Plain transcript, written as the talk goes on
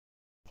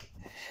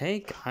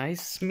Hey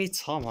guys, it's me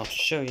Tom. I'll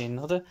show you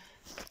another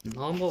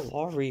normal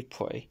war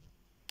replay.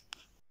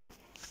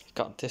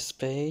 Got this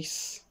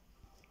base.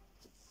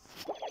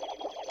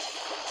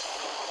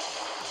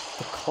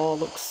 The core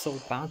looks so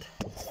bad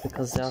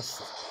because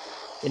there's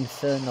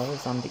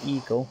Infernos and the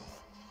Eagle.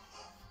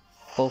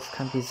 Both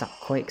can be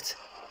zap-quaked.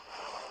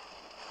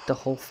 The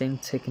whole thing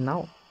taken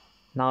out.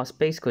 Now it's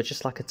basically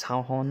just like a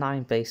Town Hall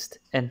 9 based,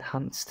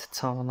 enhanced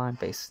Town Hall 9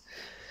 base.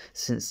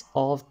 Since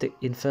all of the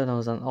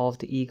Infernos and all of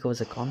the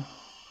Eagles are gone.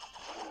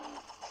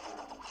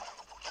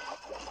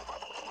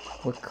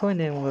 We're coming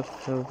in with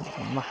the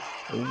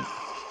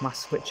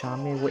Mass Witch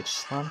Army, Witch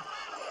Slam.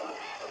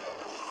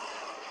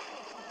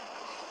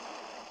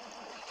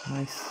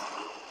 Nice.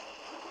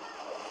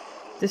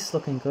 This is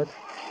looking good.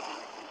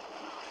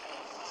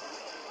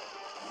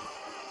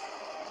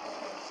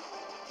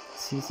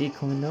 CZ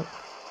coming up.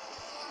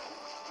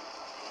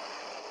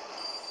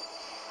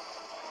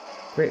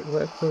 Great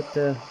work with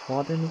the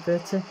Warden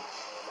Inverter.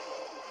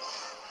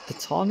 The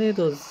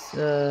Tornadoes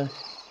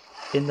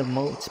in the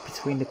moat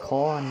between the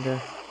core and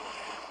the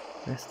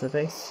rest of the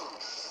base.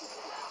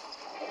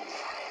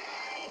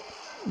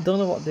 Don't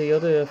know what the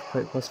other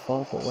earthquake was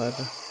for, but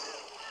whatever.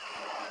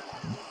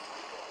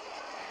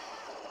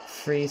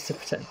 Freeze to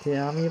protect the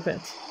army a bit.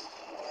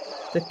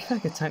 The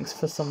Kega tanks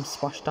for some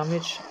splash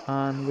damage,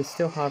 and we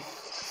still have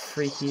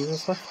 3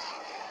 heroes left.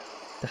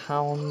 The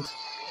Hound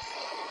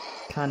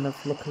kind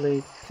of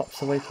luckily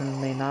pops away from the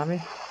main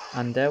army,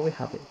 and there we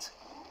have it.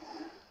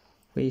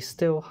 We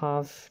still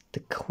have the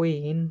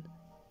Queen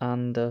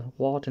and the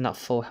Warden at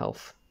full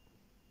health.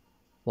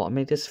 What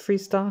made this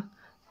 3-star?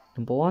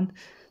 Number 1,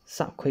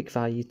 Zapquake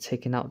value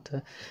taking out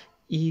the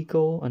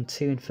Eagle and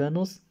 2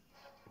 Infernals.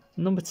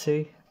 Number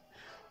 2,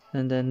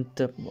 and then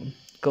the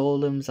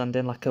Golems and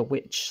then like a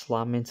Witch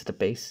Slam into the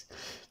base.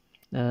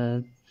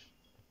 The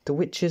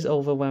Witch is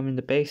overwhelming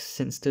the base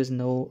since there's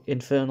no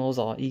Infernals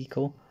or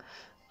Eagle.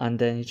 And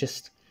then you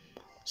just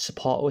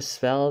support with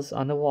spells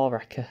and the War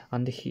Wrecker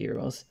and the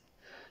heroes.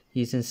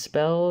 Using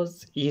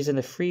spells, using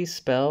a freeze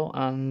spell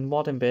and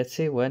Modern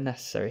Ability where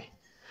necessary.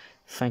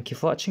 Thank you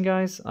for watching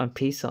guys, and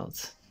peace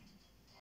out.